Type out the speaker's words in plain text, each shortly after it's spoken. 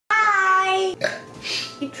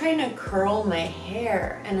keep trying to curl my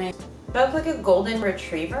hair and I look like a golden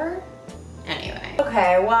retriever. Anyway.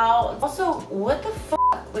 Okay, well, also, what the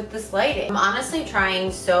fuck with this lighting? I'm honestly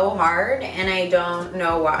trying so hard and I don't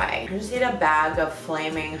know why. I just ate a bag of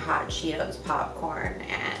flaming hot Cheetos popcorn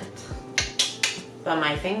but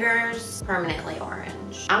my fingers permanently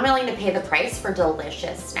orange. I'm willing to pay the price for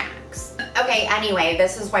delicious snacks. Okay, anyway,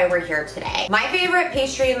 this is why we're here today. My favorite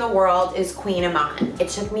pastry in the world is Kouign-amann. It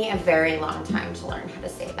took me a very long time to learn how to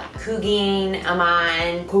say that.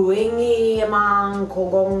 Kouign-amann, Kouign-amann,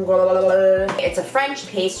 it's a French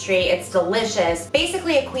pastry, it's delicious.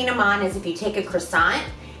 Basically, a Kouign-amann is if you take a croissant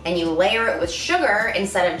and you layer it with sugar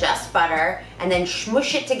instead of just butter, and then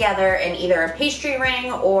smush it together in either a pastry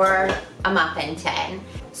ring or a muffin tin.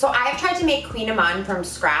 So I've tried to make Kouign-amann from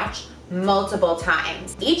scratch multiple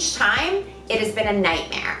times. Each time, it has been a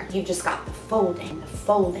nightmare. You've just got the folding, the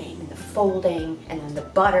folding, the folding, and then the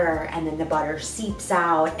butter, and then the butter seeps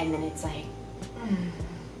out, and then it's like,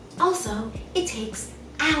 Also, it takes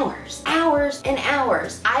hours and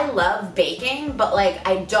hours. I love baking, but like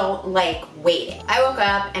I don't like waiting. I woke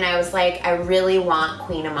up and I was like, I really want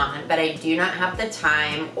Kouign-amann, but I do not have the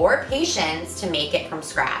time or patience to make it from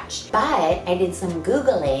scratch. But I did some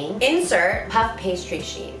Googling. Insert puff pastry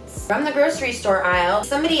sheets. From the grocery store aisle,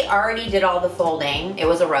 somebody already did all the folding. It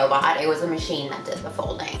was a robot, it was a machine that did the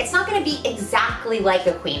folding. It's not gonna be exactly like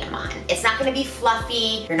a Kouign-amann. It's not gonna be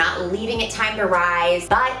fluffy, you're not leaving it time to rise,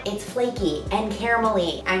 but it's flaky and caramelly.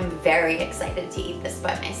 I'm very excited to eat this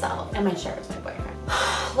by myself. I might share it with my boyfriend.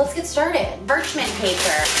 Let's get started. Parchment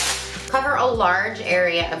paper. Cover a large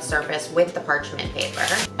area of surface with the parchment paper.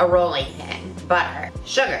 A rolling pin, butter,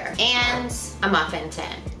 sugar, and a muffin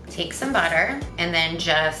tin. Take some butter and then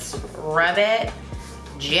just rub it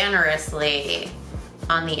generously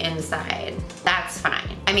on the inside. That's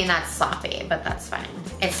fine. I mean, that's sloppy, but that's fine.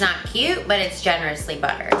 It's not cute, but it's generously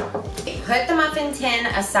buttered. Put the muffin tin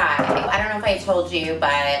aside. I don't know if I told you,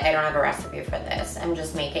 but I don't have a recipe for this. I'm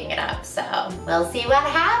just making it up, so we'll see what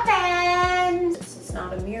happens. This is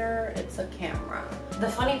not a mirror, it's a camera. The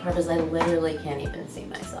funny part is I literally can't even see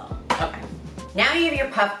myself. Okay. Now you have your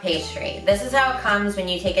puff pastry. This is how it comes when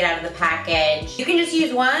you take it out of the package. You can just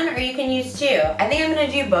use one or you can use two. I think I'm gonna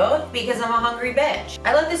do both because I'm a hungry bitch.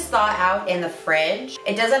 I let this thaw out in the fridge.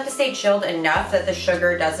 It does have to stay chilled enough that the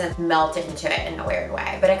sugar doesn't melt into it in a weird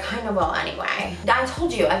way, but it kind of will anyway. I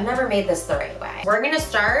told you, I've never made this the right way. We're gonna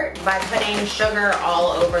start by putting sugar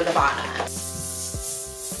all over the bottom.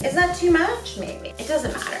 Is that too much? Maybe. It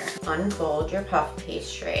doesn't matter. Unfold your puff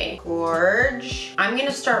pastry. Gorge. I'm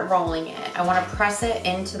gonna start rolling it. I wanna press it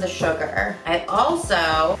into the sugar. I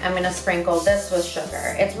also am gonna sprinkle this with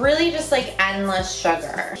sugar. It's really just like endless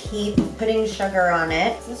sugar. Keep putting sugar on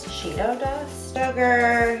it. Is this Cheeto dust?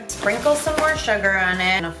 Sugar. Sprinkle some more sugar on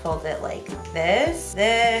it. I'm gonna fold it like this.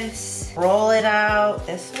 Roll it out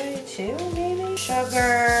this way too, maybe?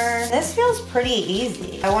 Sugar. This feels pretty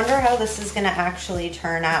easy. I wonder how this is gonna actually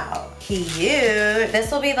turn out. Cute.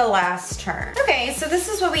 This will be the last turn. Okay, so this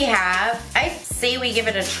is what we have. I say we give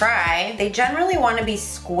it a try. They generally want to be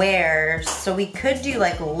squares, so we could do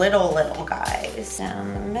like little guys.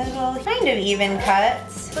 Down the middle, kind of even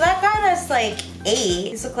cuts. So that got us like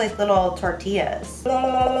 8. These look like little tortillas.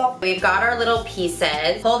 We've got our little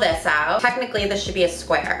pieces. Pull this out. Technically, this should be a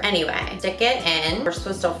square. Anyway, stick it in. We're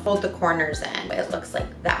supposed to fold the corners in. It looks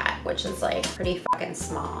like that, which is like pretty fucking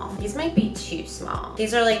small. These might be too small.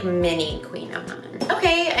 These are like mini Kouign-amann.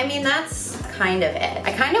 Okay, I mean, that's kind of it.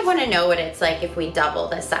 I kind of want to know what it's like if we double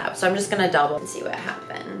this up. So I'm just gonna double and see what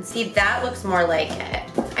happens. See, that looks more like it.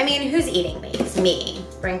 I mean, who's eating these? Me.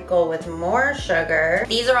 Sprinkle with more sugar.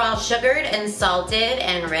 These are all sugared and salted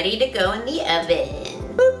and ready to go in the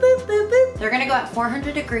oven. Boop, boop, boop, boop. They're gonna go at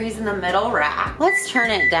 400 degrees in the middle rack. Let's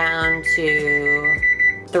turn it down to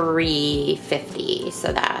 350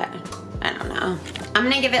 so that, I don't know. I'm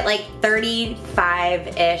gonna give it like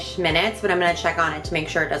 35-ish minutes, but I'm gonna check on it to make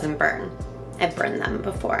sure it doesn't burn. I've burned them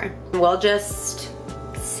before. We'll just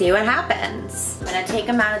see what happens. I'm gonna take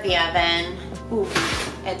them out of the oven. Ooh,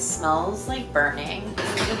 it smells like burning.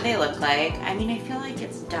 This is what they look like. I mean, I feel like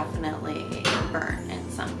it's definitely burnt in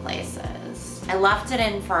some places. I left it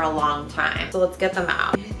in for a long time, so let's get them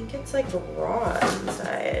out. I think it's like raw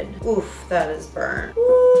inside. Oof, that is burnt.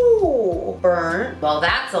 Ooh, burnt. Well,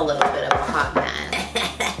 that's a little bit of a hot mess.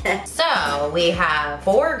 So we have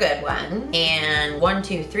 4 good ones and 1,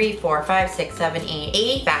 2, 3, 4, 5, 6, 7,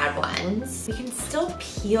 8 bad ones. We can still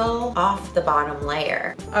peel off the bottom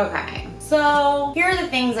layer. Okay, So here are the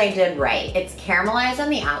things I did right. It's caramelized on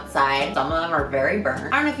the outside. Some of them are very burnt.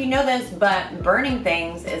 I don't know if you know this, but burning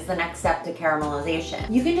things is the next step to caramelization.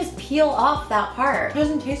 You can just peel off that part. It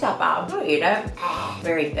doesn't taste that bad. I'll eat it.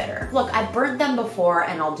 Very bitter. Look, I've burnt them before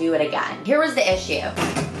and I'll do it again. Here was the issue.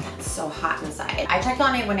 So hot inside. I checked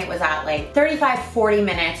on it when it was at like 35-40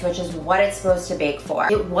 minutes, which is what it's supposed to bake for.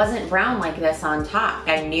 It wasn't brown like this on top.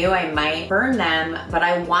 I knew I might burn them, but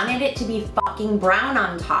I wanted it to be fucking brown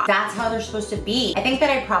on top. That's how they're supposed to be. I think that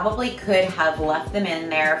I probably could have left them in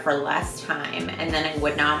there for less time and then I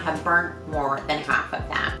would not have burnt more than half of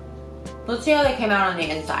them. Let's see how they came out on the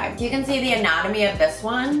inside. You can see the anatomy of this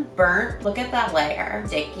one. Burnt, look at that layer.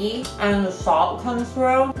 Sticky, and the salt comes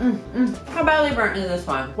through. How badly burnt is this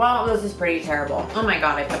one? Well, this is pretty terrible. Oh my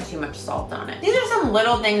God, I put too much salt on it. These are some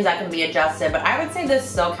little things that can be adjusted, but I would say this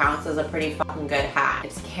still counts as a pretty fucking good hack.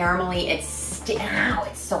 It's caramelly, ow,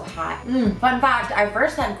 it's so hot. Fun fact, I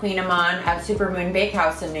first had Kouign-amann at Supermoon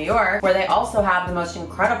Bakehouse in New York, where they also have the most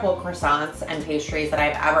incredible croissants and pastries that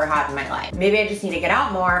I've ever had in my life. Maybe I just need to get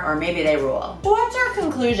out more, or maybe they rule. So what's our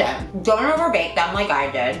conclusion? Don't overbake them like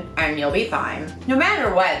I did, and you'll be fine. No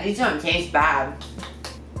matter what, these don't taste bad.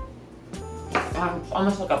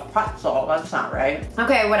 Almost like a pretzel, that's not right.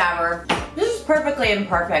 Okay, whatever. This is perfectly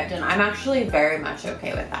imperfect, and I'm actually very much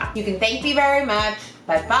okay with that. You can thank me very much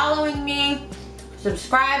by following me,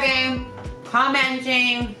 subscribing,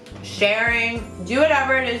 commenting, sharing, do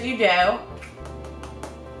whatever it is you do. I'm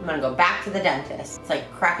gonna go back to the dentist. It's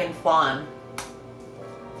like cracking flan.